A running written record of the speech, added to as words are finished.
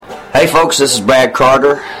Hey folks, this is Brad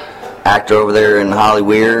Carter, actor over there in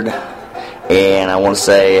Hollyweird, and I want to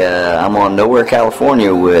say I'm on Nowhere,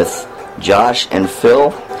 California with Josh and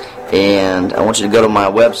Phil, and I want you to go to my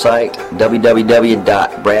website,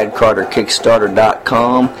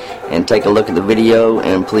 www.bradcarterkickstarter.com, and take a look at the video,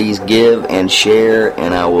 and please give and share,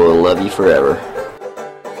 and I will love you forever.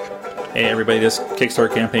 Hey everybody, this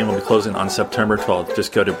Kickstarter campaign will be closing on September 12th.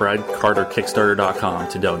 Just go to bradcarterkickstarter.com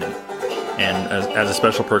to donate. And as a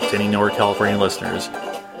special perk to any Nowhere, California listeners,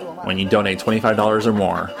 when you donate $25 or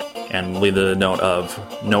more and leave the note of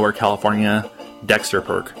Nowhere, California Dexter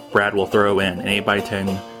perk, Brad will throw in an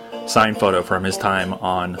 8x10 signed photo from his time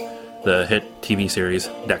on the hit TV series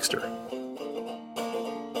Dexter.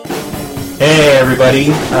 Hey everybody,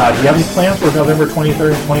 do you have any plans for November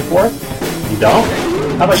 23rd and 24th? You don't?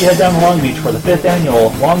 How about you head down to Long Beach for the 5th annual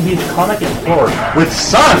Long Beach Comic Explorer with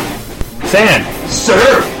sun, sand,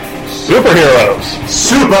 surf, superheroes,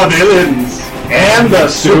 supervillains, and the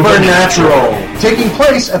supernatural. Taking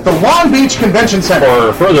place at the Long Beach Convention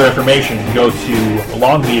Center. For further information, go to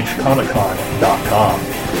longbeachcomiccon.com.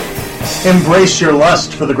 Embrace your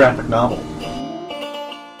lust for the graphic novel.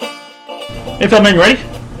 Hey Phil, man, you ready?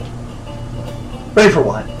 Ready for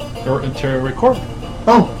what? To record.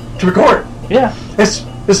 Oh, to record. Yeah. Is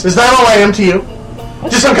that all I am to you?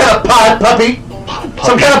 Just some kind of pod puppy?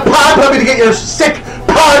 Some kind of pod puppy to get your sick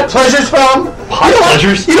pod pleasures from?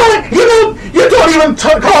 Pleasures? You don't even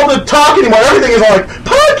call the talk anymore. Everything is all like,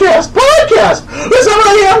 podcast. Is that what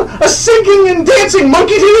I am? A singing and dancing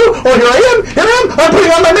monkey to you? Oh, here I am. I'm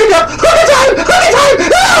putting on my makeup. Hookah time!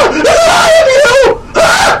 Ah! Is that all I am to you?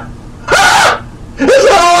 Ah! Is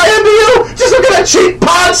that all I am to you? Just look at that cheap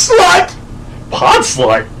pod slut! Pod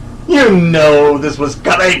slut? You know this was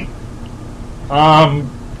coming.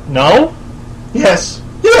 No? Yes.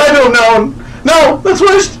 You had to have known. No, that's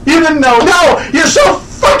worse. You didn't know. No, you're so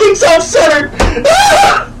fucking self-centered.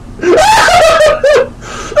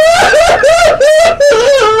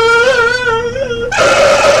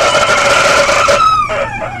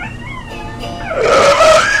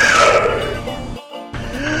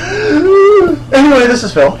 Anyway, this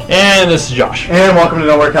is Phil. And this is Josh. And welcome to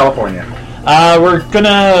Nowhere, California. We're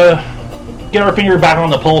gonna get our finger back on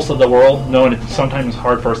the pulse of the world, knowing it's sometimes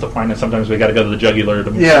hard for us to find it. Sometimes we got to go to the jugular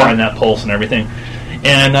to find that pulse and everything.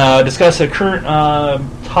 And discuss a current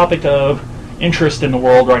topic of interest in the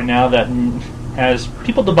world right now that has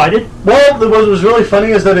people divided. Well, what was really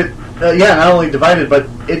funny is that it, not only divided, but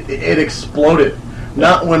it exploded.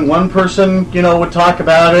 Not when one person, would talk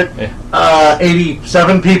about it.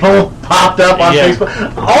 87 people popped up on Facebook.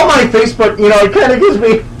 All my Facebook, it kind of gives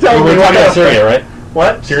me. We're talking about Syria, right?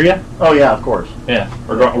 What? Syria? Oh yeah, of course. Yeah,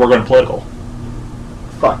 we're going political.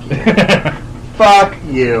 Fuck you. Fuck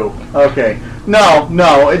you. Okay.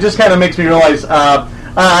 No. It just kind of makes me realize.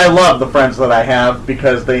 I love the friends that I have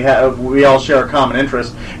because we all share a common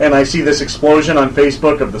interest, and I see this explosion on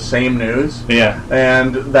Facebook of the same news. Yeah.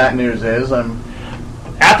 And that news is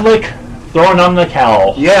Affleck throwing on the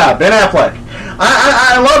cowl. Yeah, Ben Affleck.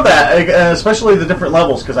 I love that, especially the different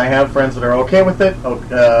levels, because I have friends that are okay with it,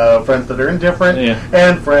 friends that are indifferent,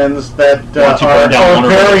 and friends that are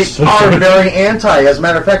very anti. As a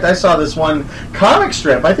matter of fact, I saw this one comic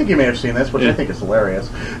strip. I think you may have seen this, which I think is hilarious.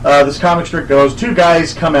 This comic strip goes, two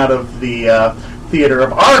guys come out of the theater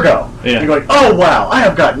of Argo. Yeah. You're going, oh wow, I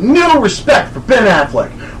have got no respect for Ben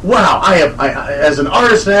Affleck. Wow, I as an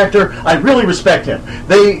artist and actor, I really respect him.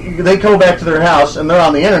 They go back to their house and they're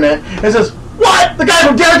on the internet and says, what? The guy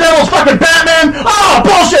from Daredevil's fucking Batman? Oh,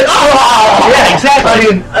 bullshit! Oh! Yeah,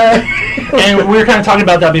 exactly. And we were kind of talking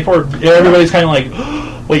about that before. Everybody's kind of like,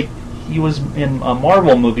 wait, he was in a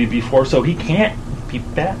Marvel movie before, so he can't be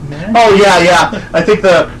Batman? Oh, yeah. I think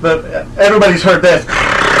everybody's heard this.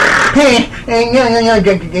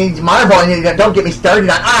 Marvel, don't get me started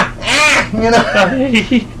on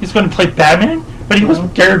he's going to play Batman, but he was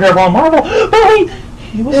Daredevil on Marvel. But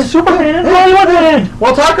he was Superman.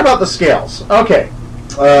 Well, talk about the scales. Okay,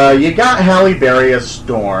 you got Halle Berry as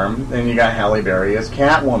Storm, and you got Halle Berry as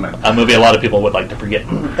Catwoman. A movie a lot of people would like to forget.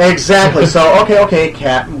 Exactly. So okay,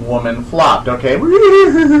 Catwoman flopped. Okay,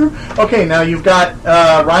 now you've got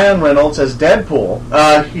Ryan Reynolds as Deadpool.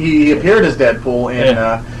 He appeared as Deadpool in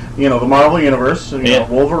the Marvel Universe,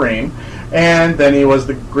 Wolverine. And then he was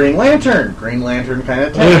the Green Lantern. Green Lantern kind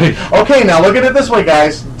of tanked. Okay, now look at it this way,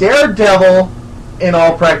 guys. Daredevil, in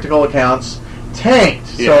all practical accounts, tanked.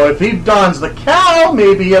 Yeah. So if he dons the cowl,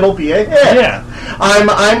 maybe it'll be a hit. Yeah.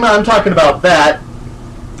 I'm talking about that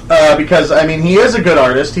because he is a good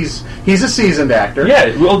artist. He's a seasoned actor.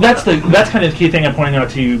 Yeah. Well, that's kind of the key thing I pointed out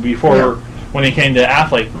to you before when it came to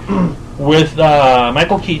Affleck with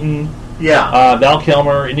Michael Keaton Val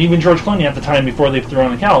Kilmer, and even George Clooney at the time before they threw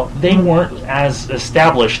on the cowl, they weren't as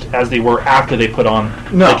established as they were after they put on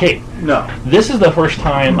the cape. No. This is the first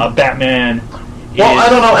time a Batman... Well, I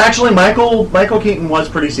don't know. Actually, Michael Keaton was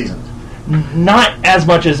pretty seasoned. Not as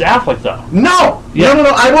much as Affleck, though. No.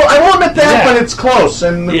 I will admit that, but it's close.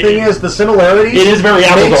 And the thing is, the similarities... It is very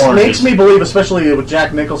apples to oranges. Makes me believe, especially with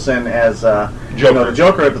Jack Nicholson as the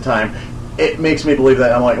Joker at the time, it makes me believe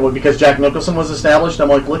that. I'm like, well, because Jack Nicholson was established, I'm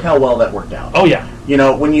like, look how well that worked out. Oh, yeah.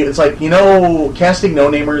 It's like, casting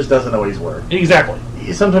no-namers doesn't always work. Exactly.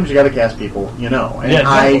 Sometimes you got to cast people, And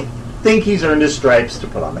I think he's earned his stripes to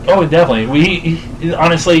put on the camera. Oh, definitely.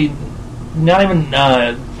 Honestly, not even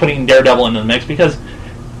putting Daredevil into the mix, because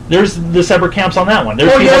there's the separate camps on that one.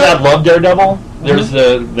 There's people that love Daredevil. There's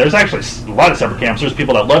actually a lot of separate camps. There's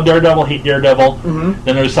people that love Daredevil, hate Daredevil. Mm-hmm.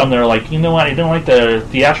 Then there's some that are like, you know what, I didn't like the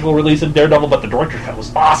theatrical release of Daredevil, but the director's cut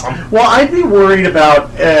was awesome. Well, I'd be worried about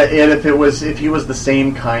it if he was the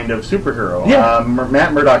same kind of superhero. Yeah.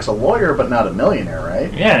 Matt Murdock's a lawyer, but not a millionaire,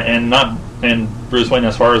 right? Yeah, and Bruce Wayne,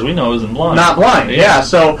 as far as we know, isn't blind. Not blind, yeah.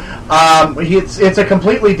 So it's a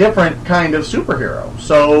completely different kind of superhero.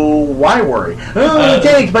 So why worry?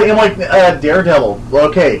 But Daredevil.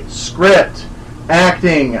 Okay, script,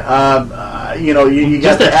 acting. You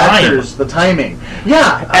got the actors, the timing.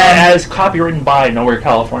 Yeah. As copywritten by Nowhere,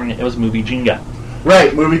 California, it was movie Jenga.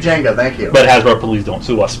 Right, movie Jenga. Thank you. But Hasbro, please don't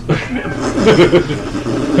sue us.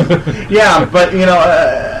 Yeah, but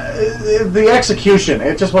the execution,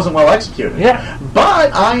 it just wasn't well executed. Yeah.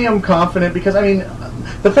 But I am confident because,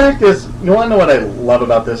 the fact is, you want to know what I love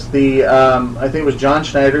about this? I think it was John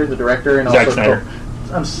Schneider, the director, and Zack Snyder.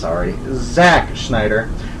 Zack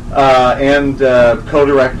Schneider, and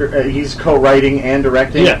co-director. He's co-writing and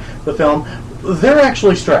directing the film. They're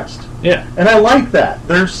actually stressed. Yeah. And I like that.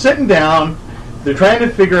 They're sitting down. They're trying to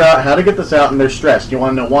figure out how to get this out, and they're stressed. You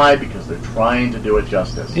want to know why? Because they're trying to do it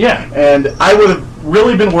justice. Yeah. And I would have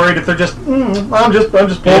really been worried if they're just, I'm just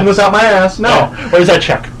pulling this out my ass. No. Yeah. Where's that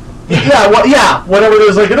check? Whatever it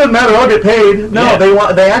is. Like, it doesn't matter. I'll get paid. No, they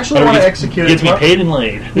actually want to execute it. Get to be paid and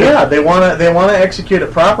laid. Yeah, they want to execute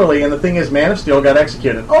it properly. And the thing is, Man of Steel got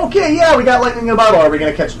executed. Okay, yeah, we got lightning in a bottle. Are we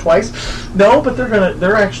going to catch twice? No, but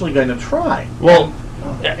they're actually going to try. Well.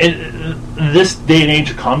 This day and age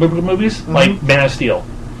of comic book movies, like Man of Steel,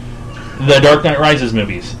 the Dark Knight Rises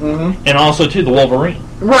movies, and also too the Wolverine.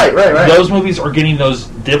 Right. Those movies are getting those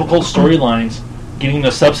difficult storylines, getting the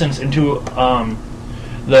substance into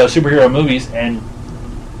the superhero movies and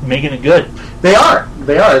making it good. They are.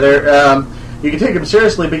 They're. You can take them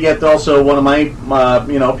seriously, but yet also one of my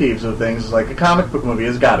peeves of things is like a comic book movie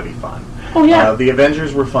has got to be fun. Oh, yeah. The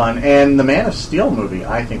Avengers were fun, and the Man of Steel movie,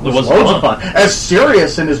 I think, was loads of fun. As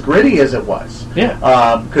serious and as gritty as it was,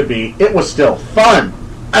 could be, it was still fun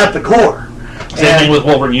at the core. Same thing with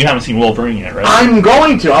Wolverine. You haven't seen Wolverine yet, right? I'm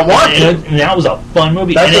going to. I want to. And that was a fun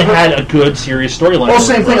movie, and it had a good, serious storyline. Well,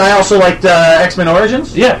 same thing. I also liked X-Men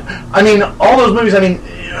Origins. Yeah. All those movies,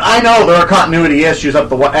 I know there are continuity issues up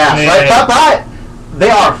the ass, right? But they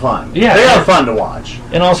are fun. Yeah. They are fun to watch.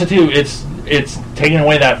 And also, too, it's taking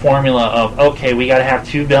away that formula of, okay, we got to have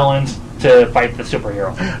two villains to fight the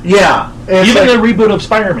superhero. Yeah. Even the reboot of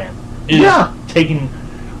Spider-Man is taking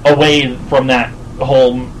away from that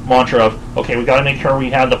whole mantra of, okay, we got to make sure we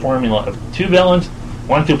have the formula of two villains,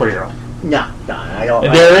 one superhero. Yeah.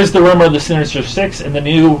 There is the rumor of the Sinister Six in the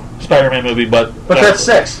new Spider-Man movie, but that's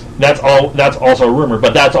six. That's also a rumor,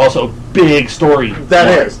 but that's also a big story.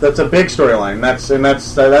 That's a big storyline.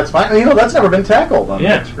 That's fine. That's never been tackled on the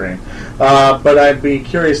big screen. But I'd be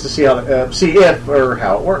curious to see if or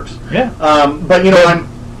how it works. Yeah. But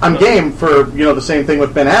I'm game for the same thing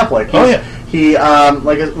with Ben Affleck. He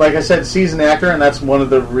like I said, seasoned actor, and that's one of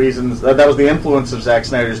the reasons that was the influence of Zack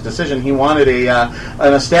Snyder's decision. He wanted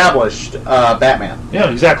an established Batman.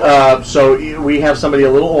 Yeah, exactly. So we have somebody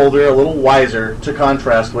a little older, a little wiser to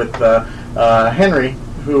contrast with Henry,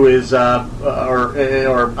 who is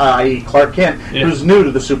i.e. Clark Kent, who's new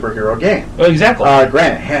to the superhero game. Well, exactly.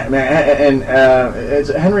 Granted, and it's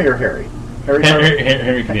Henry or Harry?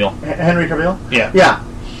 Henry Cavill. Henry Cavill? Yeah. Yeah.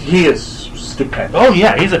 He is stupendous. Oh,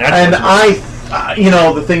 yeah, he's an excellent.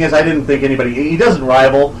 And the thing is, I didn't think anybody... He doesn't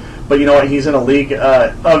rival, but you know what? He's in a league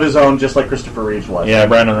of his own, just like Christopher Reeves was. Yeah,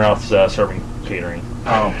 Brandon Routh's serving catering.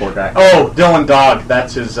 Oh, poor guy. Oh, Dylan Dog.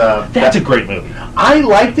 That's his... that's a great movie. I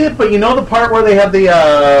liked it, but you know the part where they have the...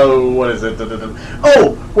 what is it?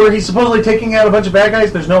 Where he's supposedly taking out a bunch of bad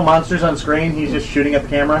guys? There's no monsters on screen. He's just shooting at the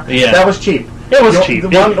camera? Yeah. That was cheap. It was cheap.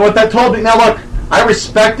 What that told me... Now, look... I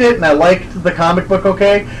respect it, and I liked the comic book,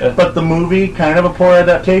 but the movie, kind of a poor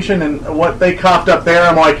adaptation, and what they coughed up there,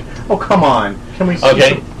 I'm like, oh, come on. Can we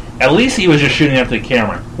see At least he was just shooting after the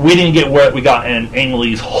camera. We didn't get what we got in Ang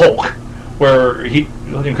Lee's Hulk, where the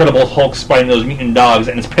Incredible Hulk's fighting those mutant dogs,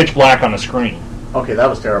 and it's pitch black on the screen. Okay, that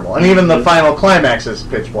was terrible. And even the final climax is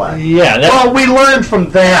pitch black. Yeah. Well, we learned from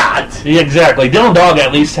that. Yeah, exactly. Dylan Dog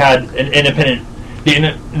at least had an independent. The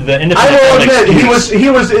independent. I will admit, he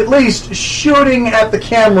was at least shooting at the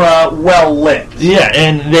camera well lit. Yeah,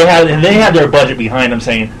 and they had their budget behind them,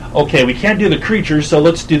 saying, "Okay, we can't do the creatures, so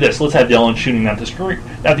let's do this. Let's have Dylan shooting at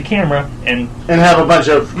the camera and have a bunch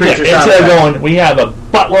of creatures." Yeah, instead of going, we have a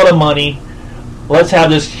buttload of money. Let's have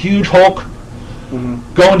this huge Hulk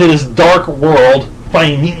go into this dark world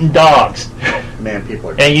fighting mutant dogs. Man, people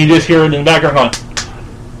are. And you just hear it in the background going,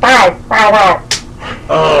 "Pow, pow, pow."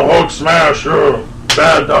 Oh, Hulk smash! Oh,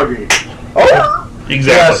 bad doggy. Oh,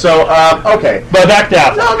 exactly. Yeah. So, okay. But back to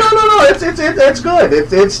Apple. No. It's good.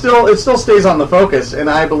 It still stays on the focus, and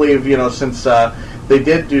I believe since they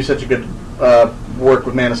did do such a good work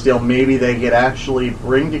with Man of Steel, maybe they could actually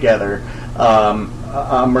bring together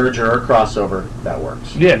a merger or crossover that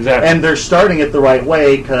works. Yeah, exactly. And they're starting it the right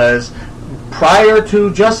way because prior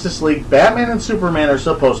to Justice League, Batman and Superman are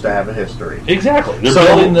supposed to have a history. Exactly.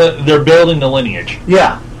 They're building the lineage.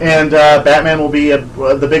 Yeah, and Batman will be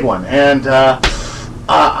the big one. And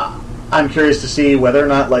I'm curious to see whether or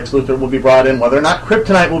not Lex Luthor will be brought in, whether or not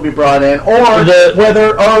Kryptonite will be brought in, or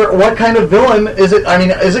what kind of villain is it? I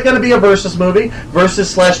mean, is it going to be a versus movie,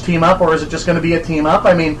 versus / team up, or is it just going to be a team up?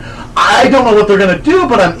 I mean, I don't know what they're going to do,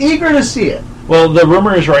 but I'm eager to see it. Well, the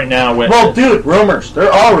rumors right now... dude, rumors.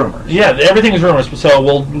 They're all rumors. Yeah, everything is rumors, so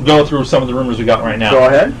we'll go through some of the rumors we got right now. Go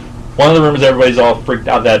ahead. One of the rumors, everybody's all freaked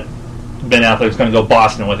out that Ben Affleck's going to go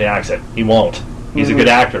Boston with the accent. He won't. He's a good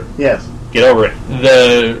actor. Yes. Get over it.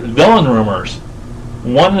 The villain rumors,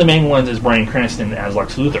 one of the main ones is Bryan Cranston as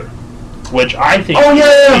Lex Luthor, which I think... Oh,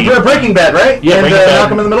 yeah, Breaking Bad, right? Yeah, and Breaking Bad.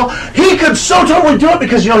 Malcolm in the Middle. He could so totally do it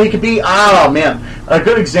because, he could be... Oh, man. A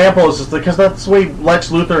good example is because that's the way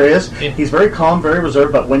Lex Luthor is. Yeah. He's very calm, very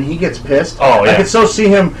reserved, but when he gets pissed, I could so see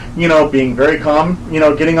him, being very calm,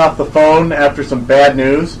 getting off the phone after some bad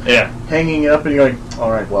news, hanging it up and going, all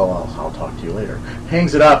right, well, I'll talk to you later.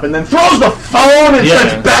 Hangs it up and then throws the phone and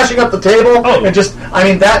starts bashing up the table. And just,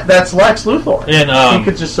 that's Lex Luthor. And he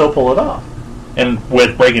could just so pull it off. And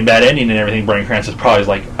with Breaking Bad ending and everything, Bryan Cranston's probably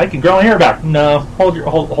like, I can grow my hair back. No, hold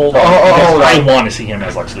on. I want to see him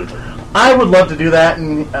as Lex Luthor. I would love to do that,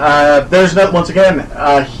 and there's no, once again,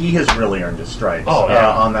 he has really earned his stripes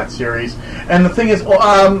on that series. And the thing is,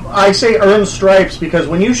 I say earned stripes because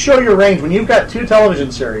when you show your range, when you've got 2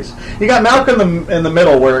 television series, you got Malcolm in the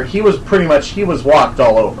Middle where he was walked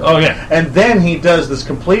all over. Oh yeah. And then he does this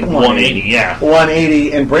complete 180.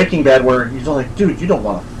 180 in Breaking Bad where you're like, dude, you don't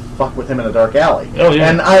want to fuck with him in a dark alley. Oh yeah.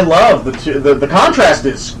 And I love the contrast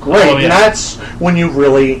is great, and that's when you've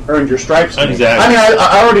really earned your stripes. Exactly. I mean,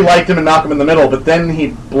 I already liked him in Malcolm in the Middle, but then he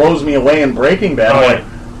blows me away in Breaking Bad.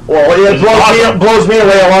 It blows me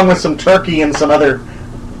away along with some turkey and some other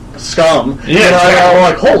scum. Yeah. I'm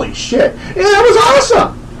like, holy shit! Yeah, that was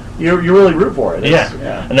awesome. You really root for it.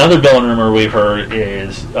 Yeah. Another villain rumor we've heard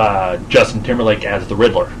is Justin Timberlake as the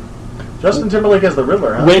Riddler. Justin Timberlake as the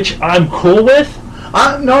Riddler, huh? Which I'm cool with.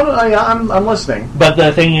 I'm listening. But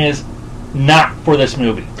the thing is, not for this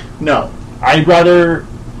movie. No. I'd rather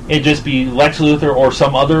it just be Lex Luthor or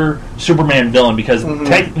some other Superman villain because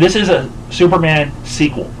this is a Superman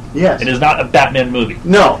sequel. Yes. It is not a Batman movie.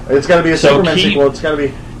 No, it's got to be a Superman sequel. It's got to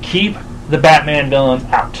be... Keep the Batman villains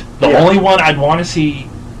out. The only one I'd want to see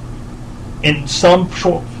in some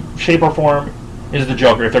shape or form is the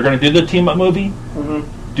Joker. If they're going to do the team-up movie,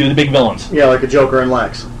 do the big villains. Yeah, like a Joker and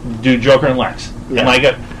Lex. Do Joker and Lex. Yeah.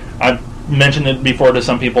 And I've mentioned it before to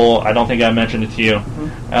some people. I don't think I mentioned it to you.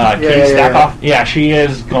 Kate Stackhoff. Yeah, she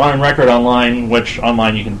has gone on record online, which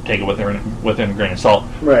online you can take it within a grain of salt.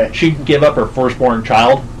 Right. She gave up her firstborn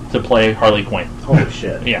child to play Harley Quinn. Holy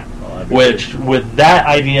shit. Yeah. Which, with that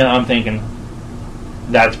idea, I'm thinking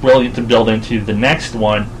that's brilliant to build into the next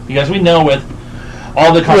one because we know with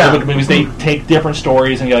all the comic book movies, they take different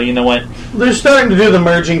stories and go, you know what? They're starting to do the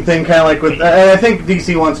merging thing, kind of like with... I think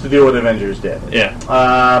DC wants to do what Avengers did. Yeah.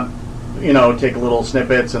 Take little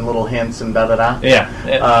snippets and little hints and da-da-da.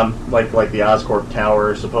 Yeah. Like the Oscorp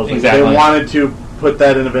Tower, supposedly. Exactly. They wanted to put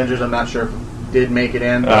that in Avengers. I'm not sure if it did make it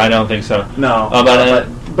in. I don't think so. No.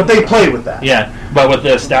 But they played with that. Yeah. But with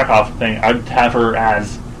the Stackhoff thing, I'd have her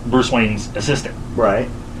as Bruce Wayne's assistant. Right.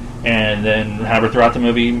 And then have her throughout the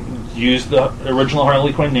movie use the original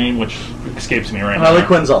Harley Quinn name, which escapes me right now. Harley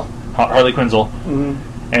Quinzel. Harley Quinzel.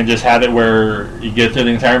 Mm-hmm. And just have it where you get through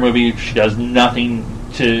the entire movie, she does nothing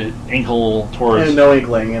to inkle towards... And no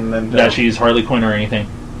inkling. And then that she's Harley Quinn or anything.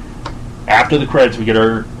 After the credits, we get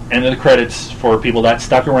her end of the credits for people that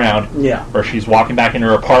stuck around. Yeah. Where she's walking back in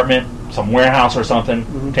her apartment, some warehouse or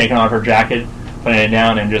something, taking off her jacket, putting it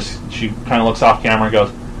down, and she kind of looks off camera and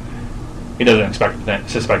goes, he doesn't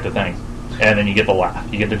suspect a thing. And then you get the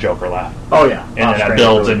laugh. You get the Joker laugh. Oh, yeah. And then that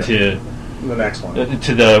builds into the next one.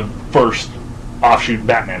 To the first offshoot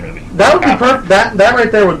Batman movie. That would be perfect. That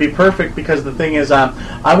right there would be perfect, because the thing is,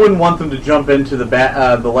 I wouldn't want them to jump into the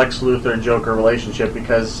Lex Luthor and Joker relationship,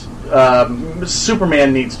 because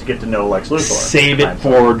Superman needs to get to know Lex Luthor. Save it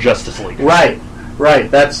for Justice League. Right.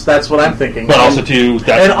 That's what I'm thinking. But also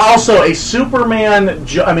also a Superman,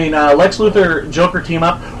 Lex Luthor Joker team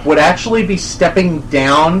up would actually be stepping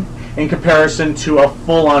down in comparison to a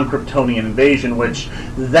full-on Kryptonian invasion, which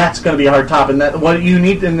that's going to be a hard top. And that what you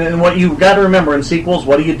need, and what you got to remember in sequels,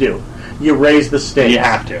 what do? You raise the stakes. You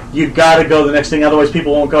have to. You got to go the next thing, otherwise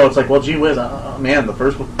people won't go. It's like, well, gee whiz, man, the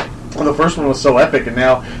first one was so epic, and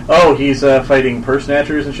now he's fighting purse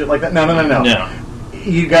snatchers and shit like that. No.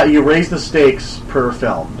 You raise the stakes per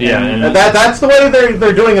film. Yeah, and that's the way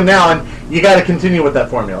they're doing them now, and you got to continue with that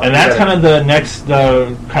formula. And that's kind of the next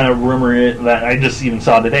kind of rumor that I just even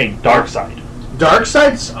saw today. Darkseid.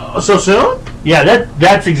 Darkseid so soon? Yeah,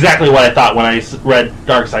 that's exactly what I thought when I read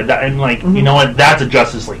Darkseid. And you know what? That's a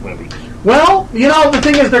Justice League movie. Well, the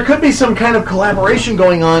thing is, there could be some kind of collaboration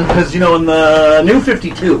going on, because in the New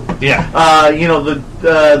 52, the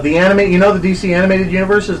anime, the DC animated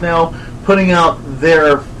universe is now putting out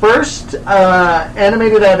their first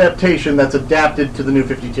animated adaptation that's adapted to the New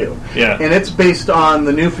 52. Yeah. And it's based on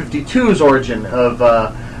the New 52's origin of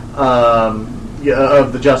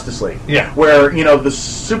the Justice League. Yeah. Where, the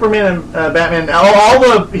Superman and Batman, all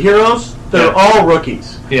the heroes, they're all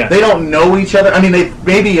rookies. Yeah. They don't know each other. I mean, they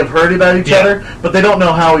maybe have heard about each other, but they don't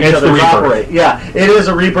know how each other operate. Yeah, it is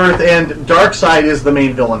a rebirth, and Darkseid is the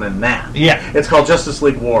main villain in that. Yeah. It's called Justice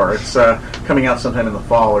League War. It's coming out sometime in the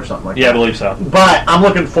fall or something like that. Yeah, I believe so. But I'm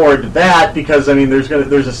looking forward to that, because,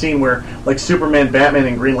 there's a scene where, like, Superman, Batman,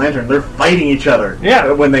 and Green Lantern, they're fighting each other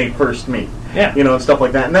when they first meet. Yeah. And stuff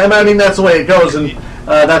like that. And that's the way it goes, and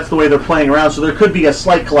that's the way they're playing around. So there could be a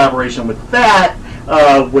slight collaboration with that.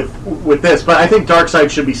 With this, but I think Darkseid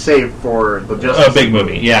should be saved for the Justice a big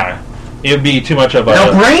movie. Yeah, it would be too much of a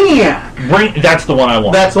Brainiac. That's the one I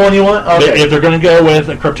want. That's the one you want. Okay. If they're going to go with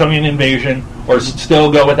a Kryptonian invasion, or still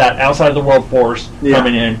go with that outside of the world force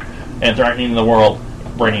coming in and threatening the world,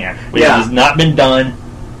 Brainiac. Which has not been done.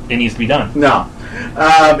 It needs to be done. No.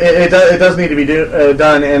 It does need to be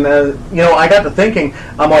done, and I got to thinking.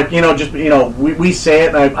 I'm like, we say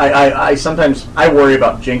it, and I sometimes worry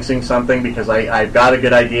about jinxing something, because I've got a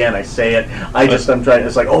good idea and I say it. I'm trying.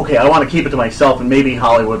 It's like, okay, I want to keep it to myself, and maybe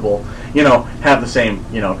Hollywood will have the same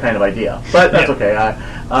kind of idea. But that's okay.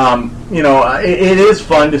 It is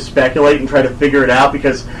fun to speculate and try to figure it out,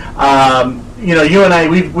 because you and I,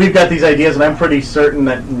 we've got these ideas, and I'm pretty certain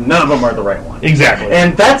that none of them are the right one. Exactly.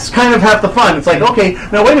 And that's kind of half the fun. It's like, okay,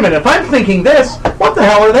 now wait a minute. If I'm thinking this, what the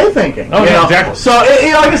hell are they thinking? Oh, yeah, exactly. So, like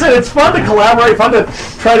I said, it's fun to collaborate, fun to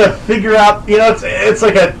try to figure out. It's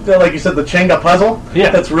like like you said, the Jenga puzzle.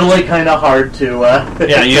 Yeah. That's really kind of hard to.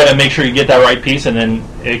 Yeah, you got to make sure you get that right piece, and then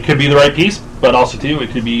it could be the right piece, but also too,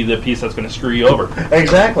 it could be the piece that's going to screw you over.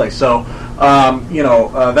 Exactly. So,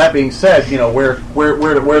 that being said, where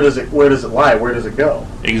does it lie? Where does it go?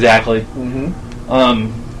 Exactly. Mm-hmm.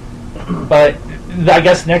 But I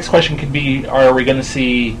guess the next question could be: are we going to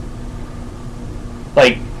see?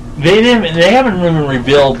 Like, they haven't even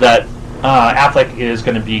revealed that Affleck is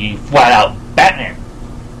going to be flat out Batman.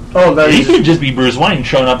 Oh, he could just be Bruce Wayne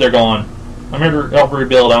showing up there going, I'm here to help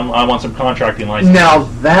rebuild. I want some contracting license. Now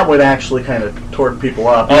that would actually kind of torque people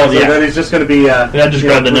up. Oh, yeah. That he's just going to be. That just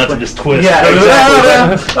grab the nuts and just twist. Yeah,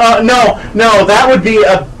 exactly. No, that would be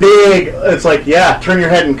a big. It's like, turn your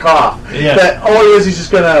head and cough. Yeah. That all he is, he's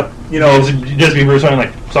just going to, just be Bruce Wayne.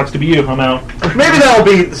 Like, sucks to be you. I'm out. Maybe that'll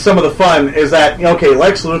be some of the fun. Is that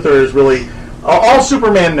Lex Luthor is really all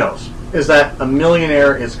Superman knows is that a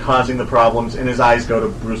millionaire is causing the problems, and his eyes go to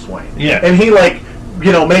Bruce Wayne. Yeah, and he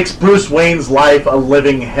makes Bruce Wayne's life a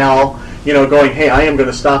living hell, going, hey, I am going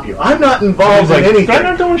to stop you. I'm not involved in anything. I'm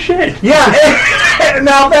not doing shit. Yeah,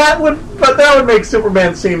 now that would make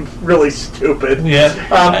Superman seem really stupid. Yeah,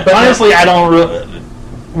 but honestly,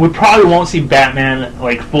 we probably won't see Batman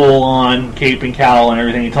like full on cape and cowl and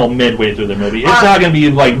everything until midway through the movie. It's not going to be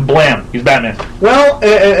like blam, he's Batman. Well,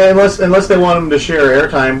 unless they want him to share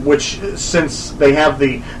airtime, which since they have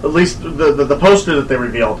at least the poster that they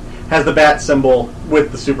revealed has the bat symbol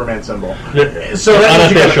with the Superman symbol. So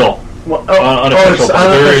unofficial. Unofficial.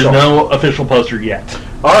 There is no official poster yet.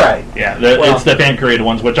 All right. Yeah, it's the fan created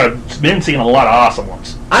ones, which I've been seeing a lot of awesome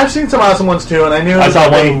ones. I've seen some awesome ones too, and I saw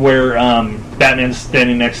one where Batman's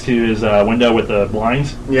standing next to his window with the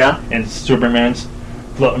blinds. Yeah. And Superman's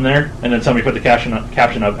floating there, and then somebody put the caption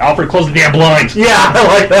of Alfred, close the damn blinds. Yeah,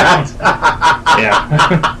 I like that.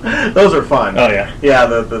 Yeah. Those are fun. Oh yeah. Yeah,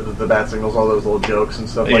 the bat signals, all those little jokes and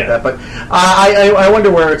stuff like that. But I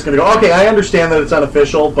wonder where it's going to go. Okay, I understand that it's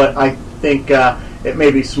unofficial, but I think it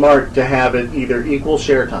may be smart to have it either equal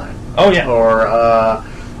share time. Oh yeah. Or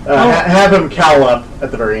have him cowl up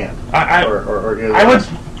at the very end. I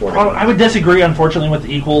would disagree, unfortunately, with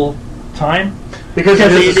the equal time. Because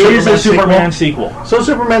it is a Superman sequel. So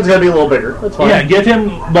Superman's got to be a little bigger. That's fine. Yeah, give him,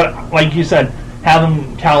 but like you said, have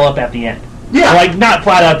him cowl up at the end. Yeah. Like, not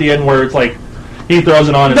flat out the end where it's like, he throws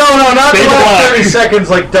it on. No, not the last 30 seconds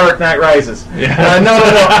like Dark Knight Rises. Yeah. No.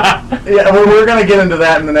 Yeah, we're going to get into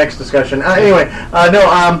that in the next discussion. I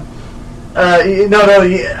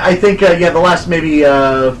think, the last maybe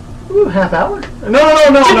half hour? No,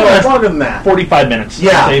 longer than that. 45 minutes.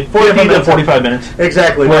 Yeah, 45 minutes.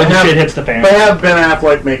 Exactly. Where the shit hits the fan. But have Ben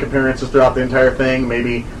Affleck make appearances throughout the entire thing,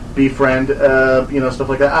 maybe befriend, stuff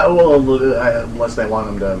like that. Unless they want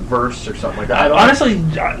him to verse or something like that. Honestly,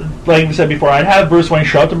 like we said before, I'd have Bruce Wayne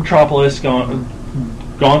show up to Metropolis, going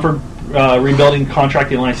for rebuilding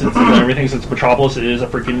contracting licenses and everything, since Metropolis is a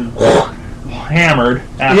freaking hammered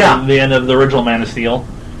after the end of the original Man of Steel,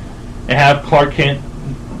 and have Clark Kent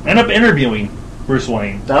end up interviewing Bruce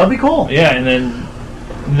Wayne. That would be cool. Yeah, and then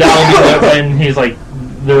that'll be when he's like,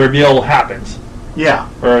 the reveal happens. Yeah.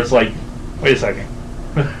 Or it's like, wait a second.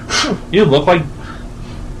 You look like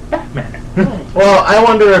Batman. Well, I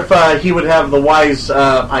wonder if he would have the wise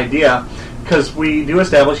idea, because we do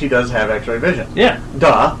establish he does have X-ray vision. Yeah.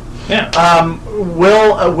 Duh. Yeah.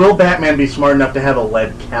 Will Batman be smart enough to have a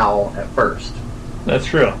lead cowl at first? That's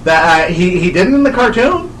true. That he didn't in the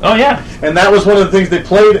cartoon. Oh yeah. And that was one of the things they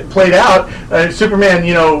played out. Superman,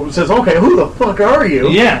 says, "Okay, who the fuck are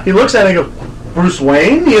you?" Yeah. He looks at it and goes, "Bruce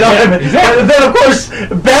Wayne," Yeah, exactly. And then of course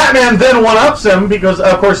Batman then one-ups him, because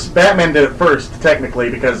of course Batman did it first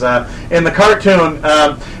technically, because in the cartoon,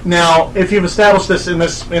 now if you've established this in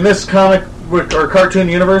this comic or cartoon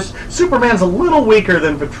universe, Superman's a little weaker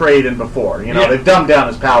than portrayed in before. They've dumbed down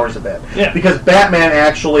his powers a bit. Yeah. Because Batman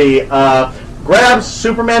actually grabs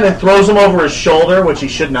Superman and throws him over his shoulder, which he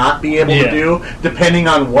should not be able to do, depending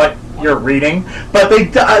on what you're reading. But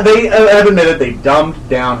they have admitted they dumbed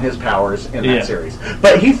down his powers in that series.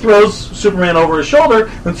 But he throws Superman over his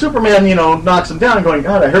shoulder, and Superman, knocks him down, going,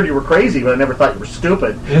 "God, I heard you were crazy, but I never thought you were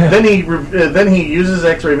stupid." Yeah. Then he uses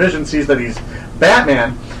X-ray vision, sees that he's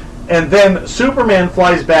Batman, and then Superman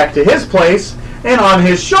flies back to his place, and on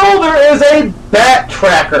his shoulder is a bat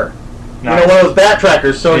tracker. Nice. One of those bat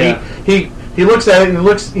trackers. So he looks at it, and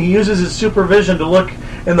he uses his supervision to look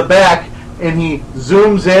in the back, and he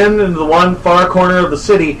zooms in into the one far corner of the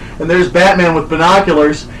city, and there's Batman with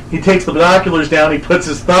binoculars. He takes the binoculars down, he puts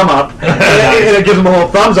his thumb up, and it gives him a little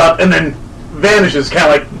thumbs up, and then vanishes, kind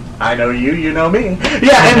of like, "I know you, you know me."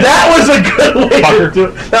 Yeah, and that was a good way to do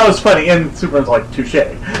it. That was funny, and Superman's like, "Touche."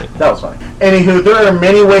 That was funny. Anywho, there are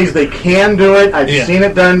many ways they can do it. I've seen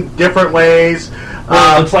it done different ways.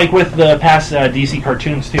 Well, it's like with the past DC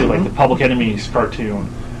cartoons, too, like the Public Enemies cartoon.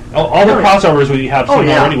 All the crossovers we have seen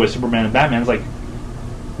already with Superman and Batman is like,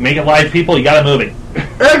 make it live, people, you got a movie.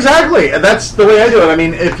 Exactly, and that's the way I do it. I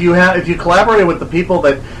mean, if you collaborate with the people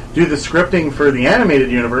that do the scripting for the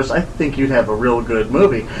animated universe, I think you'd have a real good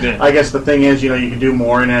movie. Yeah. I guess the thing is, you can do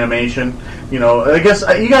more in animation. I guess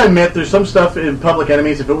you gotta admit, there's some stuff in Public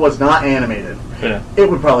Enemies, if it was not animated, it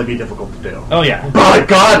would probably be difficult to do. Oh yeah. By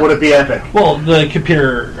God, would it be epic? Well, the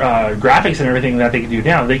computer graphics and everything that they can do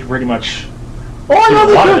now, they can pretty much. Oh, I know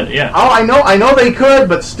they could. Yeah. Oh, I know they could,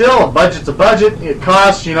 but still, a budget's a budget. It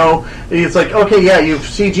costs, It's like, okay, yeah, you've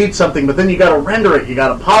CG'd something, but then you got to render it, you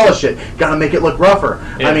got to polish it, got to make it look rougher.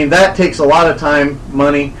 Yeah. I mean, that takes a lot of time,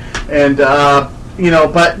 money, and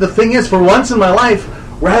But the thing is, for once in my life,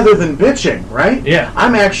 rather than bitching, right? Yeah. I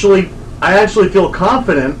actually feel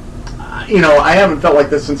confident. I haven't felt like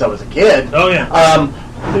this since I was a kid. Oh yeah.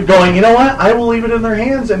 Going, you know what? I will leave it in their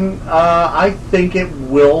hands, and I think it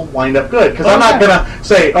will wind up good. Because I'm not going to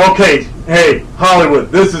say, okay, hey,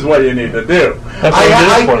 Hollywood, this is what you need to do.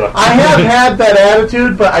 I have had that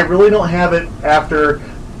attitude, but I really don't have it after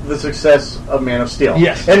the success of Man of Steel.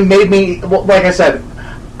 Yes. And made me, like I said,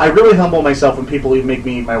 I really humble myself when people make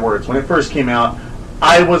me eat my words. When it first came out,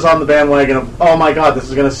 I was on the bandwagon of, oh my God, this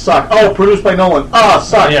is going to suck. Oh, produced by Nolan.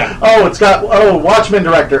 Suck. Yeah. Oh, it's got, Watchmen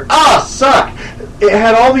director. Suck. It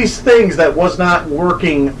had all these things that was not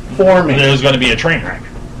working for me. There was going to be a train wreck.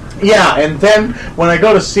 Yeah, and then when I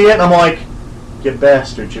go to see it, I'm like, you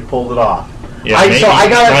bastards, you pulled it off. Yeah,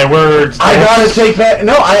 I my words. I gotta take that.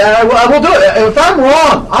 No, I will do it. If I'm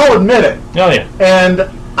wrong, I'll admit it. Oh yeah. And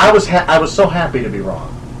I was so happy to be wrong.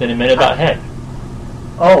 Then admit about head.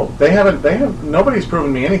 Oh, they haven't. Nobody's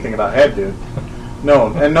proven me anything about head, dude.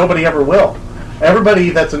 No, and nobody ever will.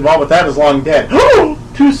 Everybody that's involved with that is long dead.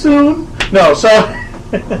 Too soon. No, so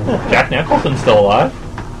Jack Nicholson's still alive.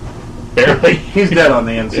 Barely. He's dead on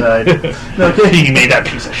the inside. No, he made that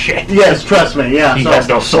piece of shit. Yes, trust me. Yeah, he has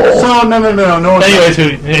no soul. So no. No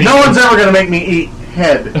one's ever going to make me eat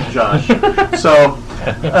head, Josh. So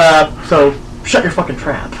shut your fucking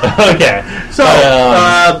trap. Okay.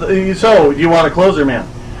 So you want a closer, man?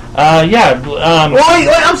 Yeah. Wait,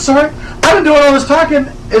 I'm sorry. I've been doing all this talking.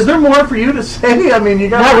 Is there more for you to say? I mean, you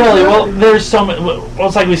got not really. Well, there's some. Well,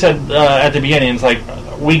 it's like we said at the beginning. It's like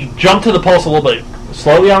we jumped to the pulse a little bit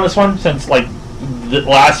slowly on this one since like the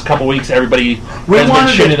last couple weeks. Everybody has been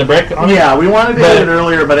shooting the brick on it. Yeah, we wanted to get it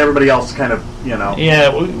earlier, but everybody else kind of,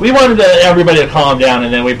 Yeah, we wanted everybody to calm down,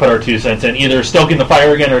 and then we put our 2 cents in, either stoking the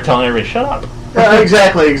fire again or telling everybody shut up.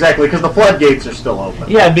 Exactly, because the floodgates are still open.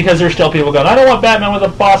 Yeah, because there's still people going, I don't want Batman with a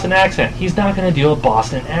Boston accent. He's not going to do a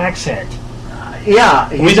Boston accent. Yeah,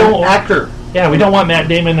 he's an actor. Yeah, we don't want Matt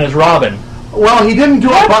Damon as Robin. Well, he didn't do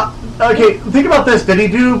okay, think about this. Did he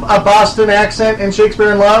do a Boston accent in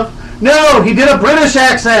Shakespeare in Love? No, he did a British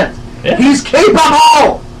accent. Yeah. He's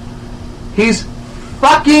capable. He's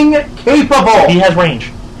fucking capable. He has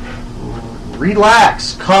range.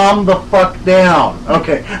 Relax. Calm the fuck down.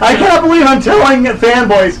 Okay. I can't believe I'm telling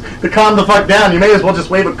fanboys to calm the fuck down. You may as well just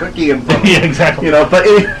wave a cookie and yeah, exactly. But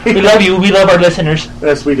we love you. We love our listeners.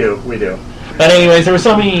 Yes, we do. We do. But anyways, there were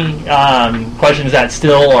so many questions that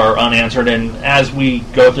still are unanswered, and as we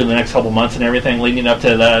go through the next couple months and everything leading up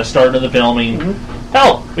to the start of the filming,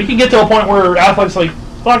 hell, we can get to a point where Affleck's like,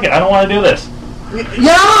 fuck it, I don't want to do this.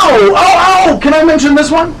 Yeah! Oh! Can I mention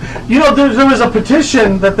this one? There was a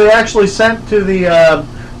petition that they actually sent to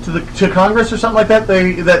to Congress or something like that.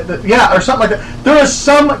 Or something like that. There was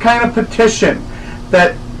some kind of petition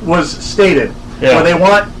that was stated where they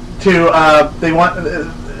want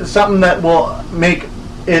something that will make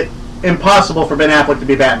it impossible for Ben Affleck to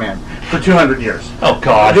be Batman for 200 years. Oh,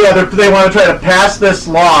 God. Yeah, they want to try to pass this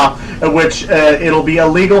law in which it'll be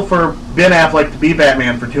illegal for Ben Affleck to be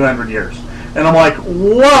Batman for 200 years. And I'm like,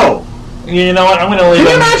 whoa. You know what? I'm going to leave. Can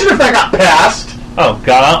you imagine if that got passed? Oh,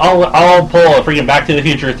 God. I'll pull a freaking Back to the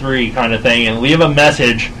Future 3 kind of thing and leave a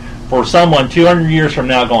message for someone 200 years from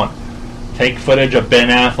now going, take footage of Ben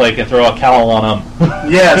Affleck and throw a cowl on him.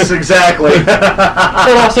 Yes, exactly.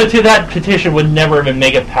 But also, too, that petition would never even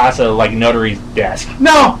make it past a notary's desk.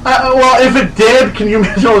 No. Well, if it did, can you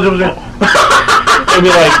imagine? It'd be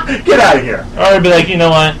like, get out of here. Or it'd be like, you know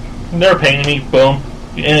what? They're paying me. Boom.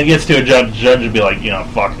 And it gets to a judge. The judge would be like,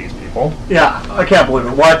 fuck these people. Yeah, I can't believe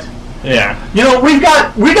it. What? Yeah. We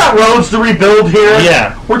got roads to rebuild here.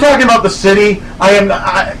 Yeah. We're talking about the city. Get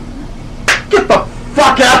the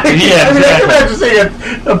fuck out of here. Yeah, I exactly. can imagine seeing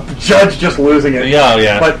a judge just losing it.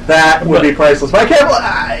 Yeah. But that would be priceless. But I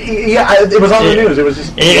can't. It was on the news. It was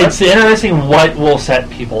just. It's interesting what will set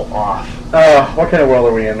people off. What kind of world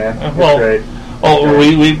are we in, man? Well, great. Oh,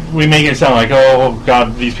 we make it sound like, oh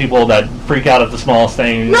God, these people that freak out at the smallest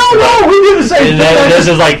thing. No, we do the same thing. This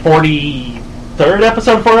is like 43rd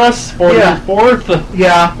episode for us, 44th.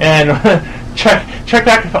 Yeah. And check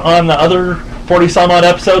back on the other 40 some odd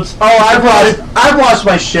episodes. Oh, I've lost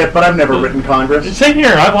my shit, but I've never written Congress. Same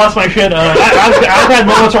here. I've lost my shit. I've had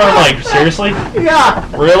moments where I'm like, seriously? Yeah.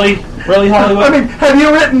 Really, Hollywood? I mean, have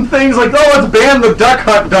you written things like, let's ban the Duck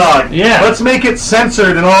Hunt dog? Yeah. Let's make it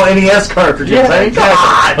censored in all NES cartridges. Yeah,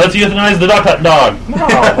 exactly. Let's euthanize the Duck Hunt dog.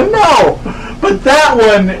 No. But that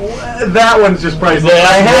one's just priceless.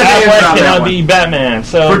 Affleck cannot be Batman.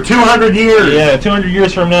 So for 200 years. Yeah, 200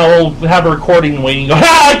 years from now, we'll have a recording waiting. Go,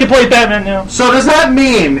 I can play Batman now. So does that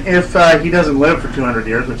mean if he doesn't live for 200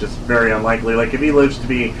 years, which is very unlikely, like if he lives to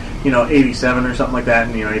be 87 or something like that,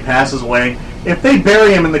 and he passes away, if they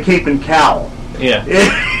bury him in the cape and cowl, yeah,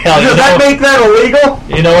 does that make that illegal?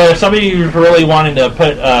 You know what? If somebody really wanted to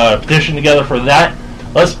put a petition together for that,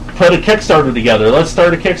 let's put a Kickstarter together. Let's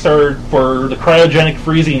start a Kickstarter for the cryogenic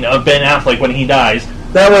freezing of Ben Affleck when he dies.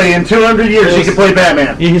 That way, in 200 years, he can play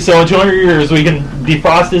Batman. So in 200 years, we can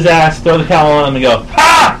defrost his ass, throw the cowl on him, and go,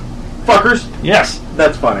 ha! Fuckers? Yes.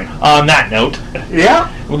 That's funny. On that note. Yeah?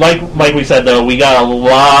 Like we said, though, we got a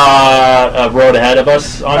lot of road ahead of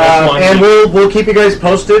us on this one. And we'll keep you guys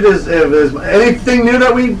posted as anything new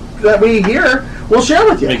that we hear, we'll share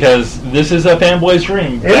with you. Because this is a fanboy's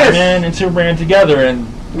dream. Batman and Superman together, and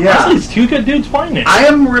honestly, it's two good dudes playing it.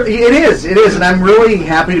 It is, and I'm really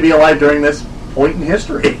happy to be alive during this point in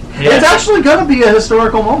history. Yeah. It's actually going to be a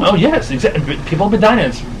historical moment. Oh, yes. Exactly. People have been dying.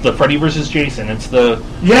 It's the Freddy versus Jason. It's the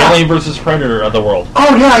Alien versus Predator of the world.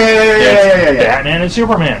 Oh, yeah. Batman and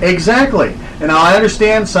Superman. Exactly. And now I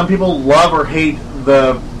understand some people love or hate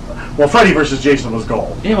well, Freddy versus Jason was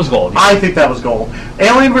gold. It was gold. Yeah. I think that was gold.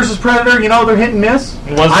 Alien versus Predator, they're hit and miss.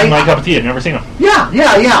 It wasn't my cup of tea. I've never seen them. Yeah. And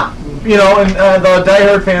the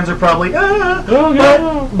diehard fans are probably,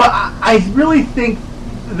 but I really think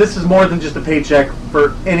this is more than just a paycheck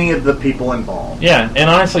for any of the people involved. Yeah, and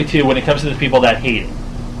honestly, too, when it comes to the people that hate it,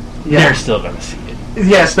 they're still going to see it.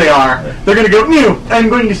 Yes, they are. They're going to go, I'm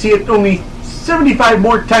going to see it only 75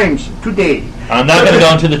 more times today. I'm not going to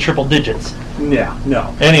go into the triple digits. Yeah,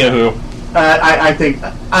 no. Anywho. I think,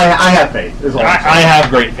 I have faith. I have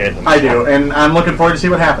great faith in this. I do, and I'm looking forward to see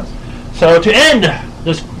what happens. So to end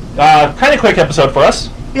this kind of quick episode for us.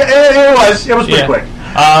 Yeah, it was. It was pretty quick.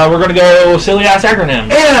 We're going to go silly-ass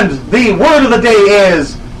acronyms. And the word of the day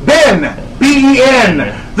is Ben. B-E-N.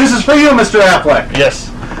 This is for you, Mr. Affleck.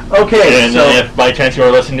 Yes. Okay, and if by chance you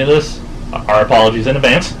are listening to this, our apologies in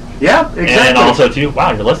advance. Yeah, exactly. And also, too,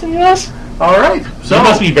 wow, you're listening to this? All right. So you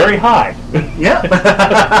must be very high. Yeah.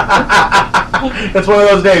 It's one of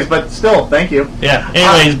those days, but still, thank you. Yeah.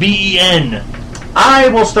 Anyways, B-E-N. I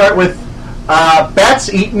will start with bats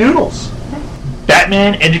eat noodles.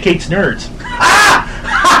 Batman educates nerds.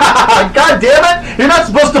 God damn it! You're not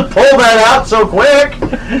supposed to pull that out so quick.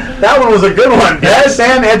 That one was a good one.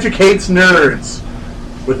 Batman educates nerds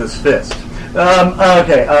with his fist.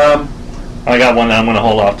 Okay. I got one that I'm going to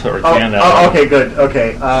hold off towards the end. Okay, good.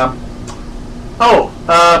 Okay.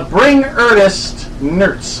 Bring Ernest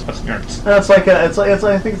Nerds. What's Nerds? I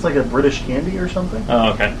think it's like a British candy or something. Oh,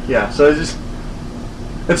 okay. Yeah. So it's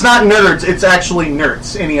not Nerds. It's actually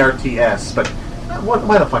Nerds. N-E-R-T-S. But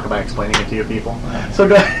why the fuck am I explaining it to you people? So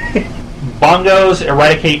go ahead. Bongos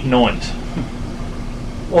eradicate noise.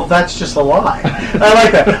 Well, that's just a lie. I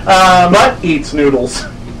like that. Butt eats noodles.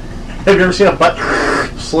 Have you ever seen a butt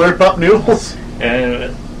slurp up noodles?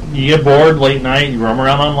 You get bored late night, you roam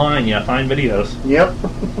around online, you find videos. Yep.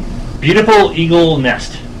 Beautiful eagle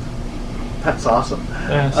nest. That's awesome.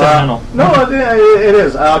 Sentimental. No, it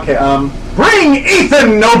is. Okay, bring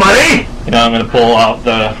Ethan, nobody! I'm going to pull out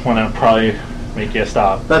the one that will probably make you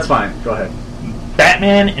stop. That's fine. Go ahead.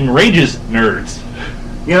 Batman enrages nerds.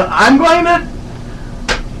 I'm going to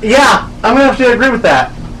have to agree with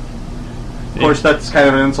that. Of course, that's kind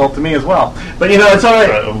of an insult to me as well. But, it's all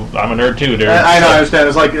right. I'm a nerd, too, dude. I know, I understand.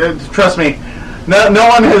 It's like, trust me, no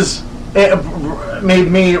one has made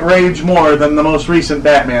me rage more than the most recent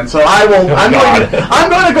Batman. So I'm going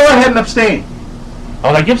to go ahead and abstain.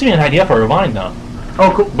 Oh, that gives me an idea for a Vine, though.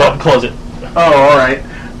 Oh, cool. But close it. Oh, all right.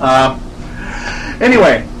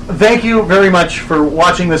 Anyway, thank you very much for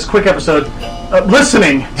watching this quick episode,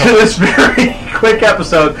 listening to this very quick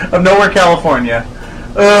episode of Nowhere, California.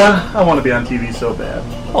 I want to be on TV so bad.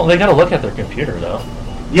 Well, they got to look at their computer, though.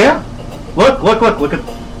 Yeah. Look.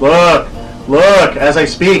 As I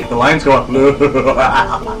speak, the lines go up. The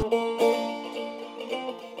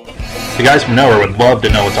guys from Nowhere would love to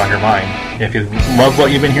know what's on your mind. If you love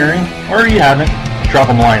what you've been hearing, or you haven't, drop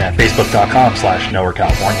them a line at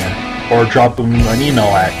facebook.com/nowherecalifornia, or drop them an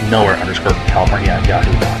email at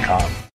nowhere_california@yahoo.com.